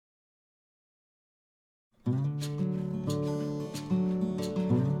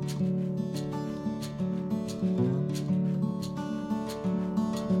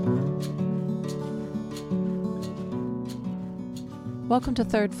Welcome to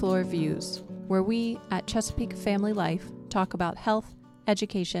Third Floor Views, where we at Chesapeake Family Life talk about health,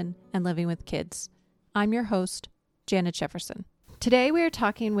 education, and living with kids. I'm your host, Janet Jefferson. Today we are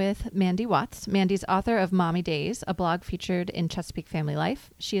talking with Mandy Watts. Mandy's author of Mommy Days, a blog featured in Chesapeake Family Life.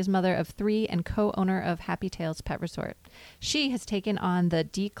 She is mother of 3 and co-owner of Happy Tales Pet Resort. She has taken on the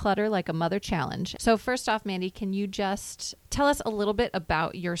Declutter Like a Mother challenge. So first off, Mandy, can you just tell us a little bit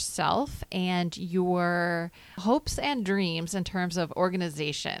about yourself and your hopes and dreams in terms of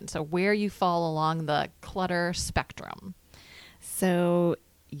organization? So where you fall along the clutter spectrum. So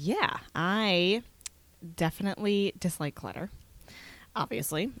yeah, I definitely dislike clutter.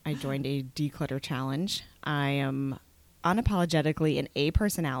 Obviously, I joined a declutter challenge. I am unapologetically an A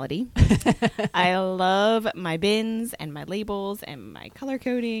personality. I love my bins and my labels and my color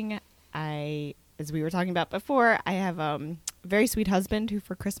coding. As we were talking about before, I have a very sweet husband who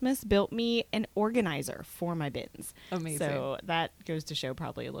for Christmas built me an organizer for my bins. Amazing. So that goes to show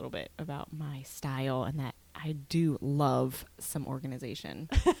probably a little bit about my style and that I do love some organization.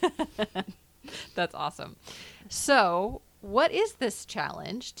 That's awesome. So what is this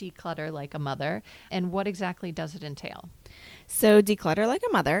challenge, Declutter Like a Mother, and what exactly does it entail? So Declutter Like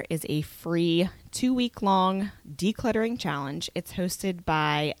a Mother is a free 2-week-long decluttering challenge. It's hosted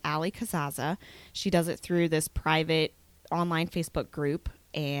by Ali Kazaza. She does it through this private online Facebook group,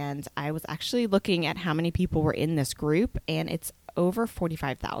 and I was actually looking at how many people were in this group, and it's over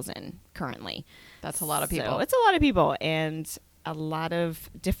 45,000 currently. That's a lot of people. So it's a lot of people, and a lot of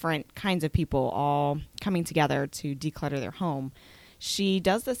different kinds of people all coming together to declutter their home. She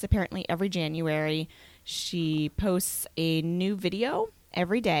does this apparently every January. She posts a new video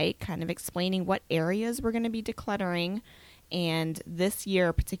every day kind of explaining what areas we're going to be decluttering. And this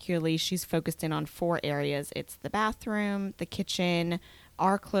year particularly, she's focused in on 4 areas. It's the bathroom, the kitchen,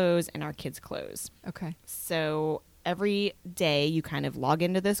 our clothes, and our kids' clothes. Okay. So every day you kind of log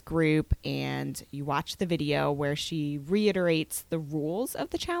into this group and you watch the video where she reiterates the rules of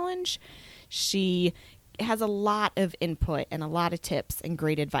the challenge. She has a lot of input and a lot of tips and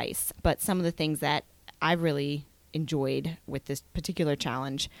great advice. But some of the things that I really enjoyed with this particular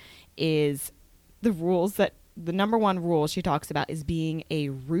challenge is the rules that the number one rule she talks about is being a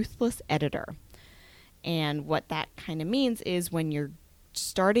ruthless editor. And what that kind of means is when you're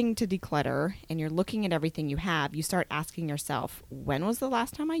starting to declutter and you're looking at everything you have, you start asking yourself, when was the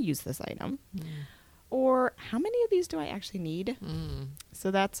last time I used this item? Or how many of these do I actually need? So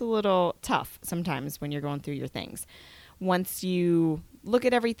that's a little tough sometimes when you're going through your things. Once you look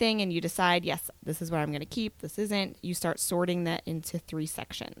at everything and you decide, yes, this is what I'm going to keep, this isn't, you start sorting that into 3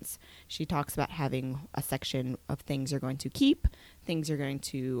 sections. She talks about having a section of things you're going to keep, things you're going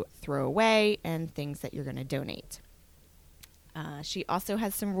to throw away, and things that you're going to donate. She also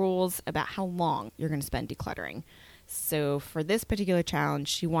has some rules about how long you're going to spend decluttering. So for this particular challenge,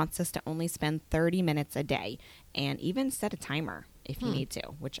 she wants us to only spend 30 minutes a day and even set a timer if you need to,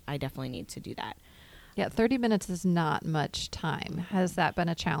 which I definitely need to do that. Yeah, 30 minutes is not much time. Has that been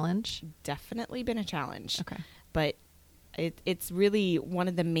a challenge? Definitely been a challenge. Okay. But it's really one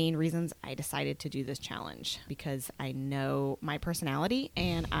of the main reasons I decided to do this challenge, because I know my personality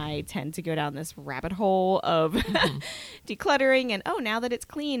and I tend to go down this rabbit hole of decluttering and, oh, now that it's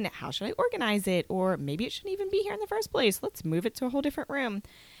clean, how should I organize it? Or maybe it shouldn't even be here in the first place. Let's move it to a whole different room.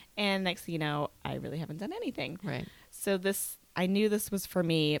 And next thing you know, I really haven't done anything. Right. So I knew this was for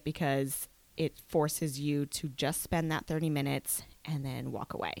me because it forces you to just spend that 30 minutes and then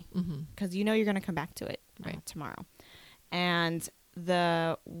walk away. Because you know you're going to come back to it tomorrow. And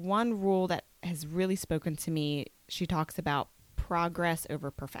the one rule that has really spoken to me, she talks about progress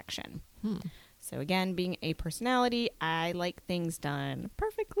over perfection. So again, being a personality, I like things done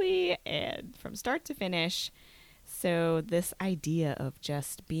perfectly and from start to finish. So this idea of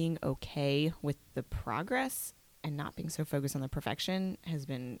just being okay with the progress and not being so focused on the perfection has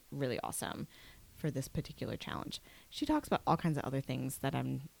been really awesome for this particular challenge. She talks about all kinds of other things that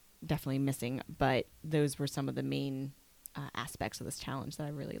I'm definitely missing, but those were some of the main aspects of this challenge that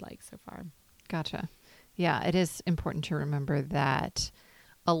I really like so far. Gotcha. Yeah, it is important to remember that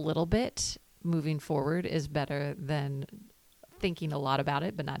a little bit moving forward is better than thinking a lot about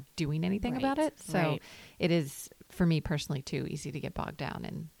it but not doing anything about it. So it is, for me personally too, easy to get bogged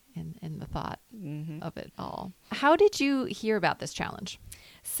down in the thought of it all. How did you hear about this challenge?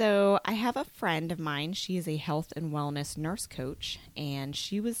 So I have a friend of mine. She is a health and wellness nurse coach, and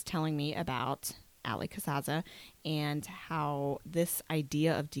she was telling me about Ali Kazaza and how this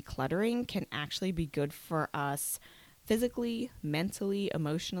idea of decluttering can actually be good for us physically, mentally,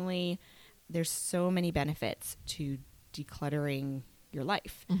 emotionally. There's so many benefits to decluttering your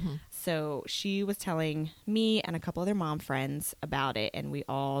life. Mm-hmm. So she was telling me and a couple other mom friends about it, and we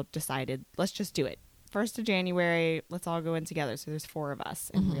all decided, let's just do it. 1st of January, let's all go in together. So there's 4 of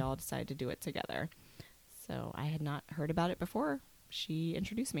us, and we all decided to do it together. So I had not heard about it before she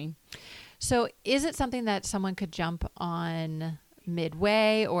introduced me. So is it something that someone could jump on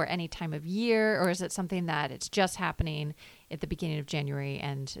midway or any time of year, or is it something that it's just happening at the beginning of January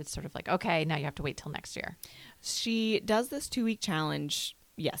and it's sort of like, okay, now you have to wait till next year? She does this 2-week challenge,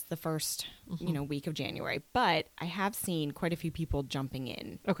 yes, the first week of January, but I have seen quite a few people jumping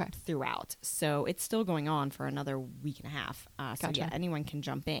in throughout. So it's still going on for another week and a half. So Gotcha. yeah, anyone can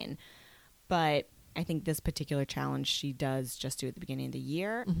jump in. But I think this particular challenge she does just do at the beginning of the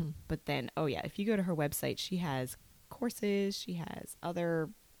year. But then, if you go to her website, she has courses, she has other,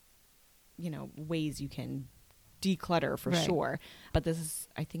 ways you can declutter for sure. But this is,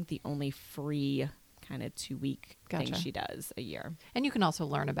 I think, the only free kind of 2-week thing she does a year. And you can also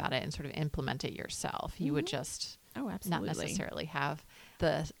learn about it and sort of implement it yourself. You would just not necessarily have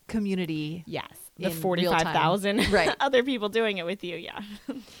the community. Yes. The 45,000 other people doing it with you. Yeah.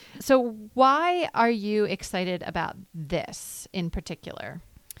 So why are you excited about this in particular?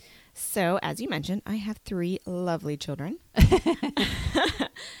 So, as you mentioned, I have 3 lovely children. I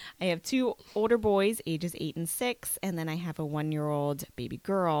have 2 older boys, ages 8 and 6, and then I have a 1-year-old baby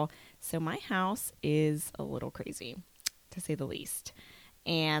girl. So my house is a little crazy, to say the least.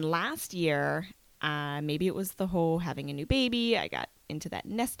 And last year, maybe it was the whole having a new baby. I got into that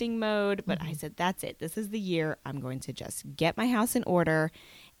nesting mode, but I said, that's it. This is the year I'm going to just get my house in order.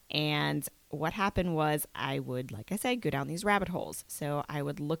 And what happened was I would, like I said, go down these rabbit holes. So I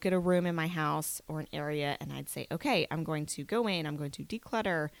would look at a room in my house or an area and I'd say, okay, I'm going to go in, I'm going to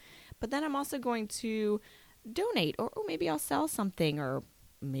declutter, but then I'm also going to donate, or maybe I'll sell something, or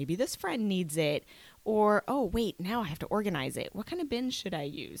maybe this friend needs it, or, oh, wait, now I have to organize it. What kind of bin should I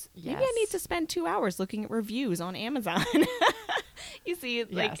use? Yes. Maybe I need to spend 2 hours looking at reviews on Amazon. You see,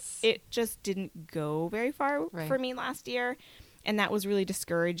 it just didn't go very far for me last year. And that was really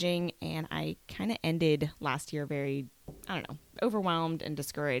discouraging. And I kind of ended last year very, overwhelmed and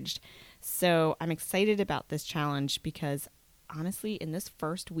discouraged. So I'm excited about this challenge because honestly, in this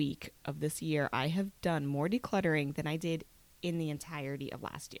first week of this year, I have done more decluttering than I did in the entirety of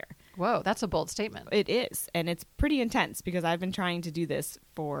last year. Whoa, that's a bold statement. It is. And it's pretty intense because I've been trying to do this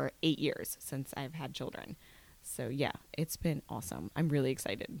for 8 years since I've had children. So yeah, it's been awesome. I'm really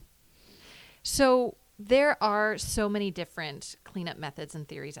excited. So there are so many different cleanup methods and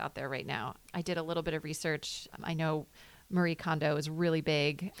theories out there right now. I did a little bit of research. I know Marie Kondo is really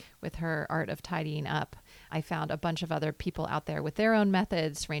big with her art of tidying up. I found a bunch of other people out there with their own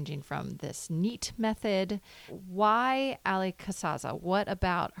methods, ranging from this neat method. Why Ali Casazza? What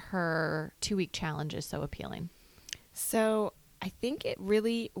about her 2-week challenge is so appealing? So I think it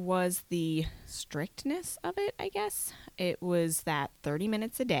really was the strictness of it, I guess. It was that 30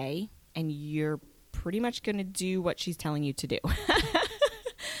 minutes a day, and you're pretty much going to do what she's telling you to do.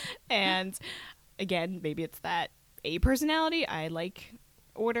 And again, maybe it's that A personality. I like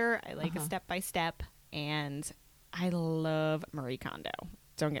order. I like a step-by-step. And I love Marie Kondo.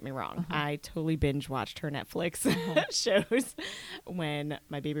 Don't get me wrong. I totally binge watched her Netflix shows when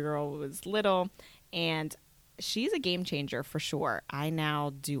my baby girl was little. And she's a game changer for sure. I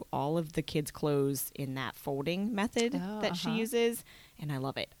now do all of the kids' clothes in that folding method that she uses, and I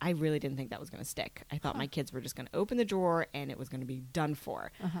love it. I really didn't think that was going to stick. I thought my kids were just going to open the drawer and it was going to be done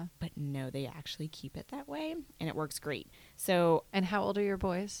for. But no, they actually keep it that way, and it works great. So, and how old are your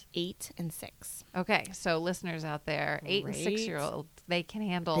boys? 8 and 6. Okay, so listeners out there, 8 and 6-year-old, they can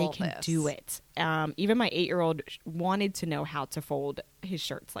handle this. They can do it. Even my 8-year-old wanted to know how to fold his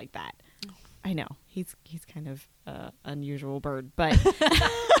shirts like that. I know he's kind of an unusual bird, but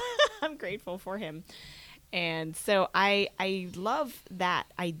I'm grateful for him. And so I love that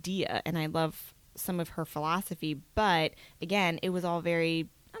idea, and I love some of her philosophy. But again, it was all very,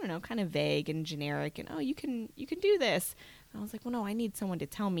 kind of vague and generic. And you can do this. And I was like, well, no, I need someone to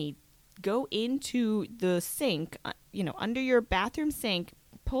tell me. Go into the sink, under your bathroom sink.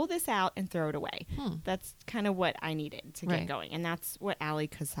 Pull this out and throw it away. That's kind of what I needed to get going. And that's what Ali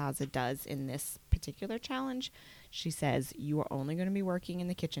Casazza does in this particular challenge. She says, you are only going to be working in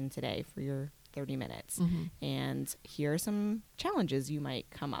the kitchen today for your 30 minutes. And here are some challenges you might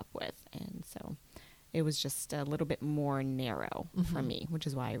come up with. And so it was just a little bit more narrow for me, which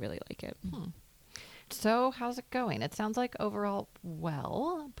is why I really like it. So how's it going? It sounds like overall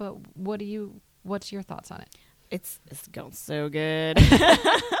well, but what's your thoughts on it? It's going so good.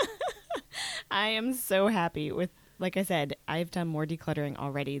 I am so happy with like I said, I've done more decluttering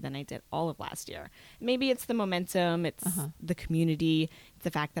already than I did all of last year. Maybe it's the momentum, it's the community, it's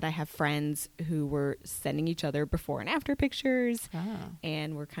the fact that I have friends who were sending each other before and after pictures,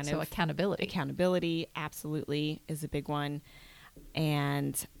 and we're kind of accountability. Accountability absolutely is a big one.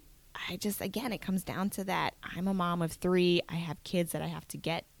 And I just, again, it comes down to that. I'm a mom of 3. I have kids that I have to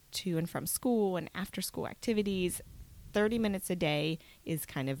get to and from school and after school activities. 30 minutes a day is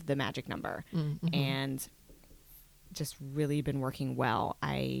kind of the magic number, and just really been working well.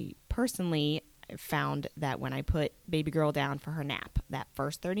 I personally found that when I put baby girl down for her nap, that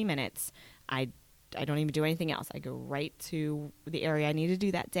first 30 minutes, I don't even do anything else. I go right to the area I need to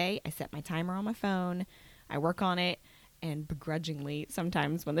do that day. I set my timer on my phone. I work on it, and begrudgingly,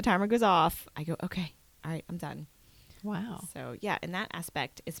 sometimes when the timer goes off, I go, okay, all right, I'm done. Wow. So yeah, in that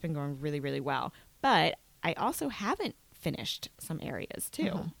aspect, it's been going really, really well. But I also haven't finished some areas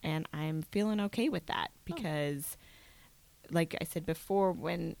too. And I'm feeling okay with that because like I said before,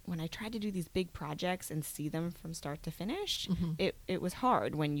 when I tried to do these big projects and see them from start to finish, it was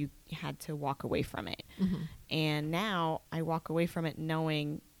hard when you had to walk away from it. And now I walk away from it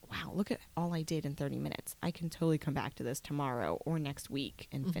knowing, wow, look at all I did in 30 minutes. I can totally come back to this tomorrow or next week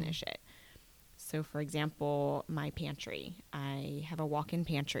and finish it. So for example, my pantry, I have a walk-in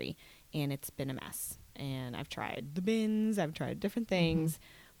pantry and it's been a mess. And I've tried the bins, I've tried different things,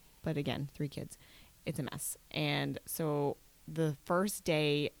 but again, 3 kids, it's a mess. And so the first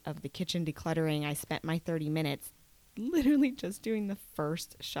day of the kitchen decluttering, I spent my 30 minutes literally just doing the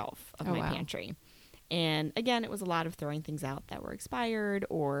first shelf of my pantry. And again, it was a lot of throwing things out that were expired,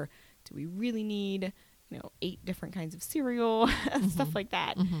 or do we really need, 8 different kinds of cereal, stuff like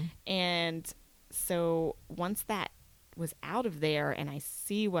that. And so once that was out of there and I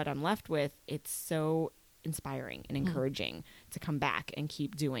see what I'm left with, it's so inspiring and encouraging to come back and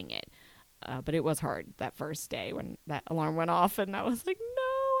keep doing it. But it was hard that first day when that alarm went off and I was like,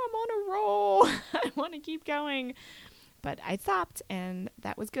 no, I'm on a roll. I want to keep going. But I stopped, and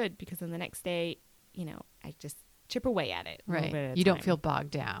that was good because then the next day, I just chip away at it. Right. You don't feel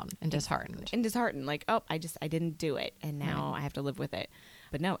bogged down and disheartened. Like, oh, I didn't do it. And now I have to live with it.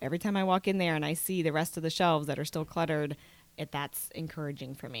 But no, every time I walk in there and I see the rest of the shelves that are still cluttered, that's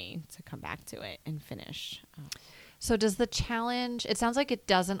encouraging for me to come back to it and finish. So does the challenge, it sounds like it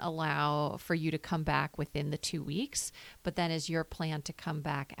doesn't allow for you to come back within the 2 weeks, but then is your plan to come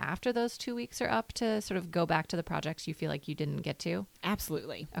back after those 2 weeks are up to sort of go back to the projects you feel like you didn't get to?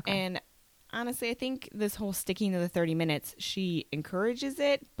 Absolutely. Okay. And honestly, I think this whole sticking to the 30 minutes, she encourages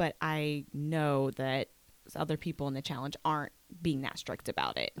it, but I know that other people in the challenge aren't being that strict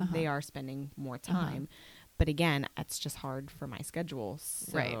about it. They are spending more time. But again, it's just hard for my schedule.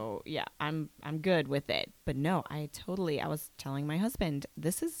 So yeah, I'm good with it. But no, I was telling my husband,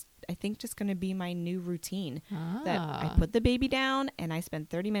 this is, I think, just going to be my new routine. That I put the baby down and I spend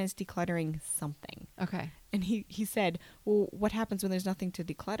 30 minutes decluttering something. Okay. And he said, well, what happens when there's nothing to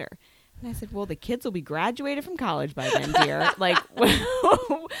declutter? And I said, well, the kids will be graduated from college by then, dear. Like,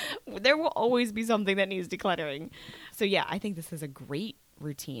 there will always be something that needs decluttering. So yeah, I think this is a great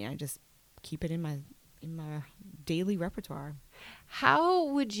routine. I just keep it in my daily repertoire. How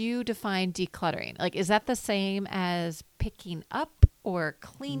would you define decluttering? Like, is that the same as picking up or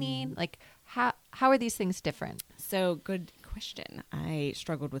cleaning? Like, how are these things different? So good question. I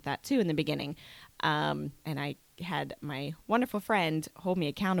struggled with that too in the beginning. And I had my wonderful friend hold me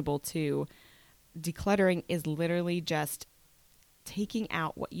accountable to decluttering is literally just taking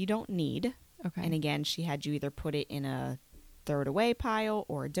out what you don't need. Okay. And again, she had you either put it in a throw it away pile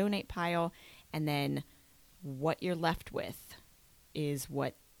or a donate pile. And then what you're left with is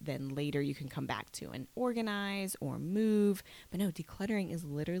what then later you can come back to and organize or move. But no, decluttering is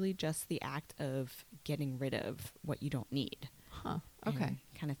literally just the act of getting rid of what you don't need. Okay.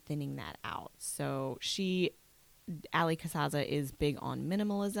 Kind of thinning that out. So Ali Casaza is big on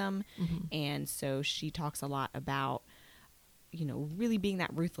minimalism. And so she talks a lot about, really being that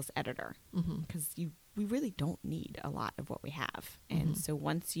ruthless editor because we really don't need a lot of what we have. And so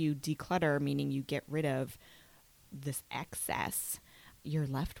once you declutter, meaning you get rid of this excess, you're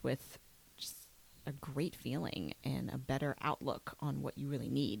left with just a great feeling and a better outlook on what you really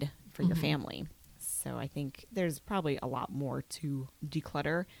need for your family. So I think there's probably a lot more to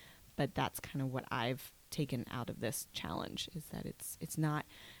declutter, but that's kind of what I've taken out of this challenge is that it's not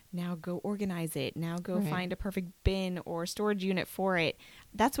now go organize it, now go find a perfect bin or storage unit for it.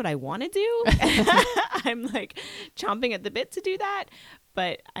 That's what I want to do. I'm like chomping at the bit to do that,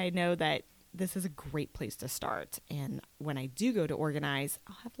 but I know that this is a great place to start. And when I do go to organize,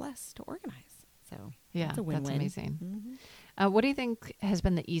 I'll have less to organize. So yeah, that's a win-win. That's amazing. What do you think has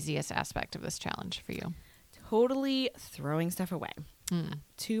been the easiest aspect of this challenge for you? totally throwing stuff away.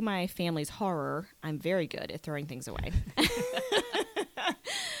 To my family's horror, I'm very good at throwing things away.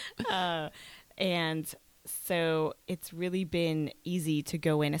 And so it's really been easy to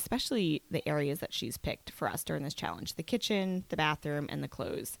go in, especially the areas that she's picked for us during this challenge. The kitchen, the bathroom, and the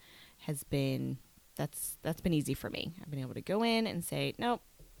clothes has been, that's been easy for me. I've been able to go in and say, nope,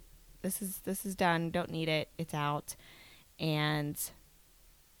 this is done. Don't need it. It's out. And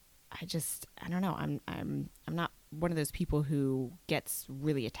I don't know. I'm not one of those people who gets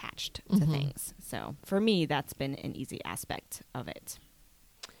really attached to things. So for me, that's been an easy aspect of it.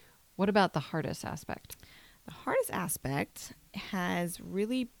 What about the hardest aspect? The hardest aspect has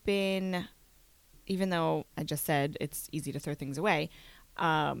really been, even though I just said it's easy to throw things away,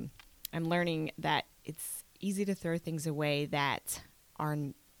 I'm learning that it's easy to throw things away that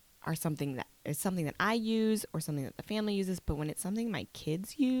are something that is something that I use or something that the family uses, but when it's something my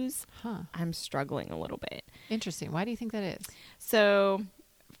kids use, I'm struggling a little bit. Interesting. Why do you think that is? So,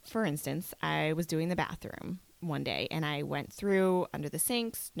 for instance, I was doing the bathroom one day and I went through under the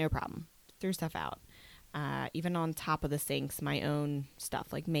sinks, no problem, threw stuff out. Even on top of the sinks, my own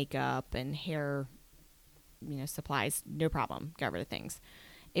stuff like makeup and hair, supplies, no problem, got rid of things.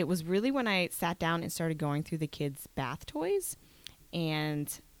 It was really when I sat down and started going through the kids' bath toys,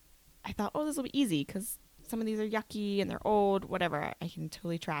 and I thought, oh, this will be easy because some of these are yucky and they're old, whatever. I can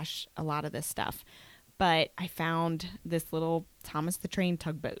totally trash a lot of this stuff. But I found this little Thomas the Train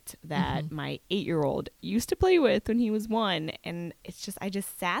tugboat that my 8-year-old used to play with when he was 1. And it's just, I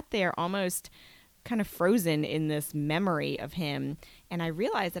just sat there almost kind of frozen in this memory of him. And I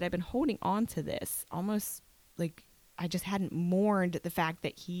realized that I've been holding on to this almost like I just hadn't mourned the fact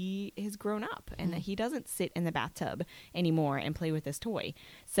that he has grown up and that he doesn't sit in the bathtub anymore and play with this toy.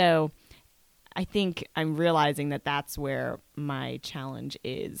 So I think I'm realizing that that's where my challenge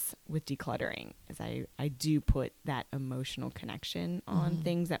is with decluttering, is I do put that emotional connection on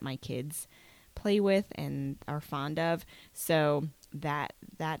things that my kids play with and are fond of. So that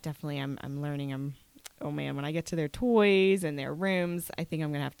definitely I'm learning. Oh man, when I get to their toys and their rooms, I think I'm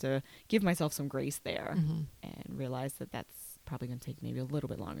going to have to give myself some grace there and realize that that's probably going to take maybe a little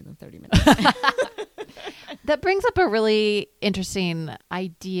bit longer than 30 minutes. That brings up a really interesting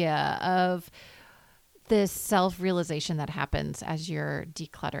idea of this self-realization that happens as you're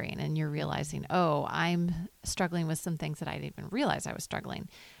decluttering and you're realizing, oh, I'm struggling with some things that I didn't even realize I was struggling.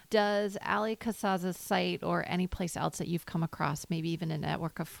 Does Ali Casaz's site or any place else that you've come across, maybe even a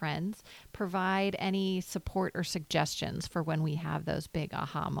network of friends, provide any support or suggestions for when we have those big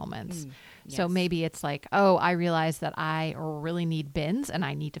aha moments? Yes. So maybe it's like, oh, I realize that I really need bins and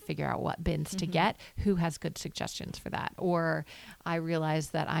I need to figure out what bins to get. Who has good suggestions for that? Or I realize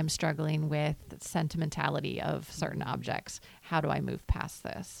that I'm struggling with sentimentality of certain objects. How do I move past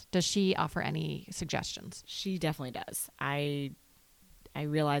this? Does she offer any suggestions? She definitely does. I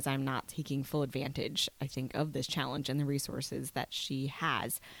realize I'm not taking full advantage, I think, of this challenge and the resources that she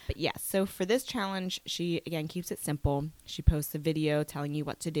has. But yes, so for this challenge, she, again, keeps it simple. She posts a video telling you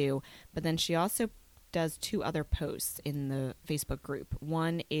what to do, but then she also does 2 other posts in the Facebook group.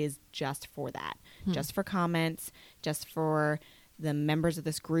 One is just for that, just for comments, just for the members of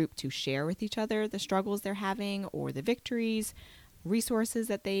this group to share with each other the struggles they're having or the victories, resources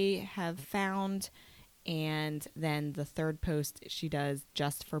that they have found. And then the third post she does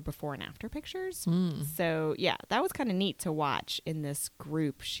just for before and after pictures. So yeah, that was kind of neat to watch in this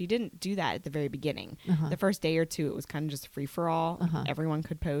group. She didn't do that at the very beginning. The first day or 2, it was kind of just free for all. Everyone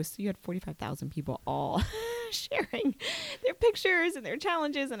could post. You had 45,000 people all sharing their pictures and their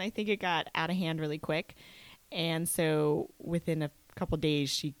challenges. And I think it got out of hand really quick. And so within a couple days,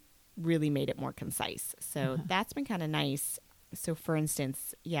 she really made it more concise. So that's been kind of nice. So for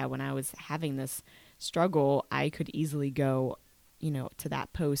instance, yeah, when I was having this struggle, I could easily go, to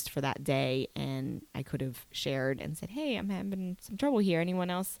that post for that day, and I could have shared and said, hey, I'm having some trouble here. Anyone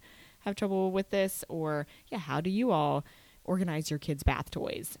else have trouble with this? Or, yeah, how do you all organize your kids' bath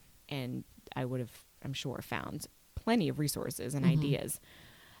toys? And I would have, I'm sure, found plenty of resources and ideas.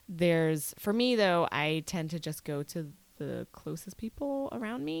 For me, though, I tend to just go to the closest people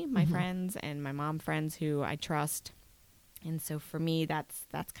around me, my friends and my mom friends who I trust. And so for me, that's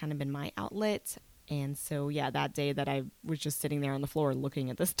kind of been my outlet. And so, yeah, that day that I was just sitting there on the floor looking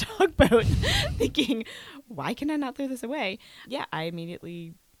at this tugboat thinking, why can I not throw this away? Yeah, I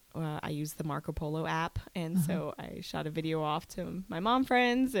immediately, I used the Marco Polo app. And so I shot a video off to my mom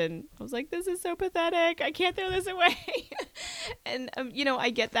friends and I was like, this is so pathetic. I can't throw this away. And,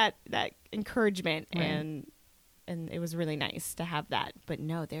 I get that encouragement and it was really nice to have that. But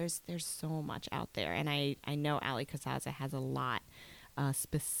no, there's so much out there. And I know Ali Casazza has a lot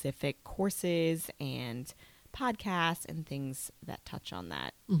specific courses and podcasts and things that touch on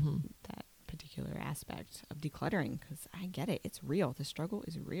that that particular aspect of decluttering, because I get it. It's real. The struggle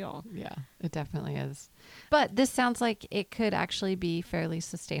is real. Yeah, it definitely is. But this sounds like it could actually be fairly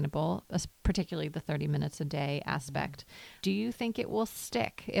sustainable, particularly the 30 minutes a day aspect. Do you think it will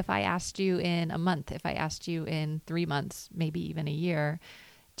stick? If I asked you in a month, if I asked you in 3 months, maybe even a year,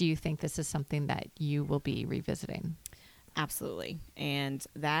 do you think this is something that you will be revisiting? Absolutely. And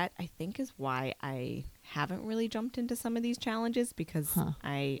that, I think, is why I haven't really jumped into some of these challenges, because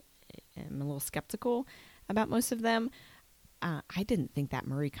I am a little skeptical about most of them. I didn't think that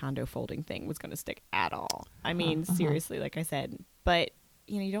Marie Kondo folding thing was going to stick at all. I mean, seriously, like I said, but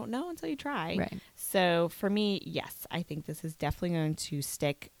you don't know until you try. Right. So for me, yes, I think this is definitely going to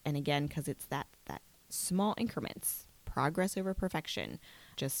stick. And again, because it's that small increments, progress over perfection,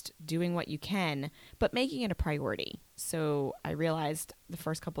 just doing what you can, but making it a priority. So I realized the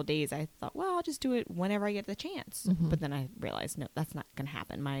first couple of days, I thought, well, I'll just do it whenever I get the chance. But then I realized, no, that's not going to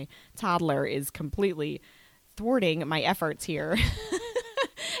happen. My toddler is completely thwarting my efforts here.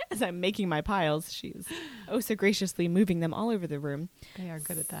 As I'm making my piles, she's so graciously moving them all over the room. They are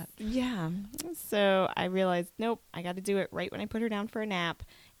good at that. Yeah. So I realized, nope, I got to do it right when I put her down for a nap,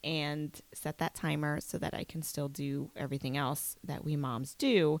 and set that timer so that I can still do everything else that we moms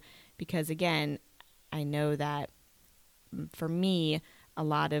do. Because again, I know that for me, a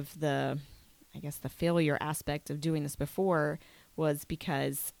lot of the failure aspect of doing this before was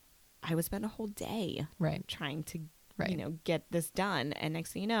because I would spend a whole day trying to, get this done. And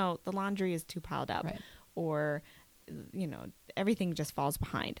next thing you know, the laundry is too piled up, or, everything just falls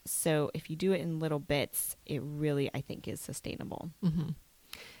behind. So if you do it in little bits, it really, I think, is sustainable.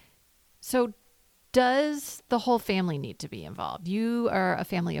 So does the whole family need to be involved? You are a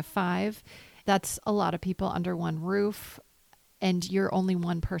family of 5. That's a lot of people under one roof, and you're only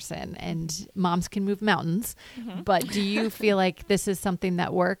one person, and moms can move mountains. But do you feel like this is something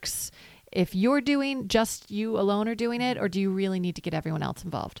that works if you're doing, just you alone are doing it, or do you really need to get everyone else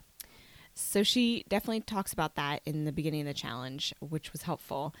involved? So she definitely talks about that in the beginning of the challenge, which was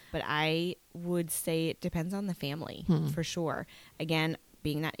helpful. But I would say it depends on the family for sure. Again,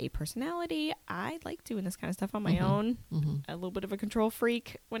 being that A personality, I like doing this kind of stuff on my own. A little bit of a control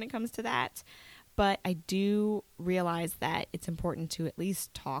freak when it comes to that. But I do realize that it's important to at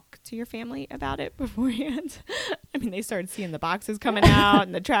least talk to your family about it beforehand. I mean, they started seeing the boxes coming out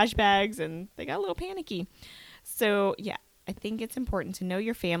and the trash bags, and they got a little panicky. So, yeah, I think it's important to know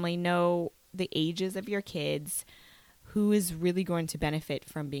your family, know the ages of your kids, who is really going to benefit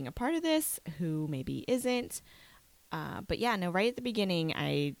from being a part of this, who maybe isn't. But yeah, no, right at the beginning,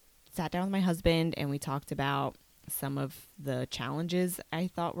 I sat down with my husband and we talked about some of the challenges I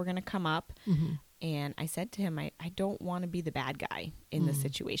thought were going to come up. And I said to him, I don't want to be the bad guy in this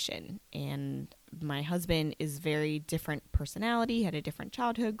situation. And my husband is very different personality, had a different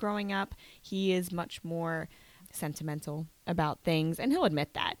childhood growing up. He is much more sentimental about things, and he'll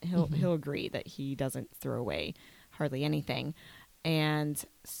admit that. He'll agree that he doesn't throw away hardly anything. And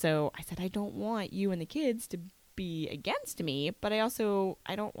so I said, I don't want you and the kids to be against me, but I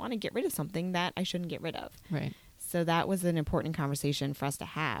don't want to get rid of something that I shouldn't get rid of. Right. So that was an important conversation for us to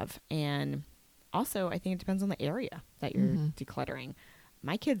have. And also, I think it depends on the area that you're decluttering.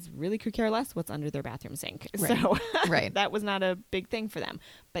 My kids really could care less what's under their bathroom sink. Right. So Right. that was not a big thing for them.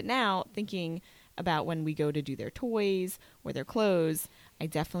 But now, thinking about when we go to do their toys or their clothes, I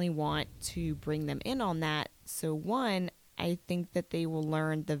definitely want to bring them in on that. So one, I think that they will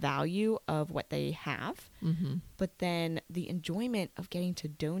learn the value of what they have, but then the enjoyment of getting to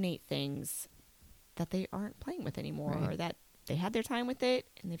donate things that they aren't playing with anymore, or that they had their time with it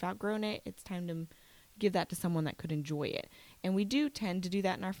and they've outgrown it. It's time to give that to someone that could enjoy it. And we do tend to do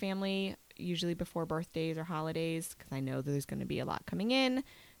that in our family, usually before birthdays or holidays, because I know there's going to be a lot coming in.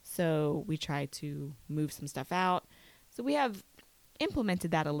 So we try to move some stuff out. So we have implemented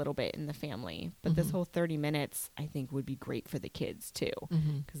that a little bit in the family, but this whole 30 minutes I think would be great for the kids too,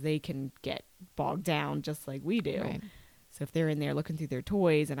 because they can get bogged down just like we do. Right. So if they're in there looking through their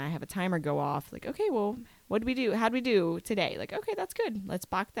toys and I have a timer go off, like, okay, well, what did we do? How'd we do today? Like, okay, that's good. Let's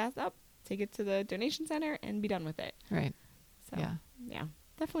box that up, take it to the donation center and be done with it. Right. So yeah,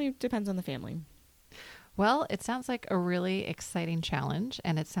 definitely depends on the family. Well, it sounds like a really exciting challenge,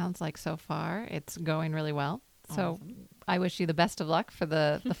 and it sounds like so far it's going really well. So Awesome. I wish you the best of luck for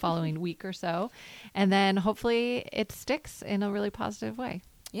the following week or so. And then hopefully it sticks in a really positive way.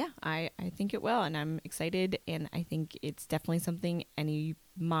 Yeah, I think it will. And I'm excited. And I think it's definitely something any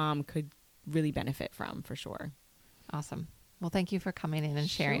mom could really benefit from, for sure. Awesome. Well, thank you for coming in and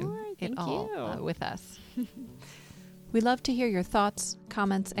sharing it all with us. We love to hear your thoughts,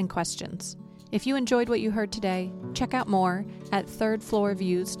 comments, and questions. If you enjoyed what you heard today, check out more at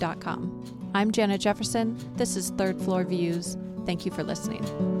thirdfloorviews.com. I'm Janet Jefferson. This is Third Floor Views. Thank you for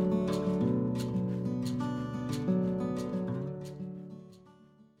listening.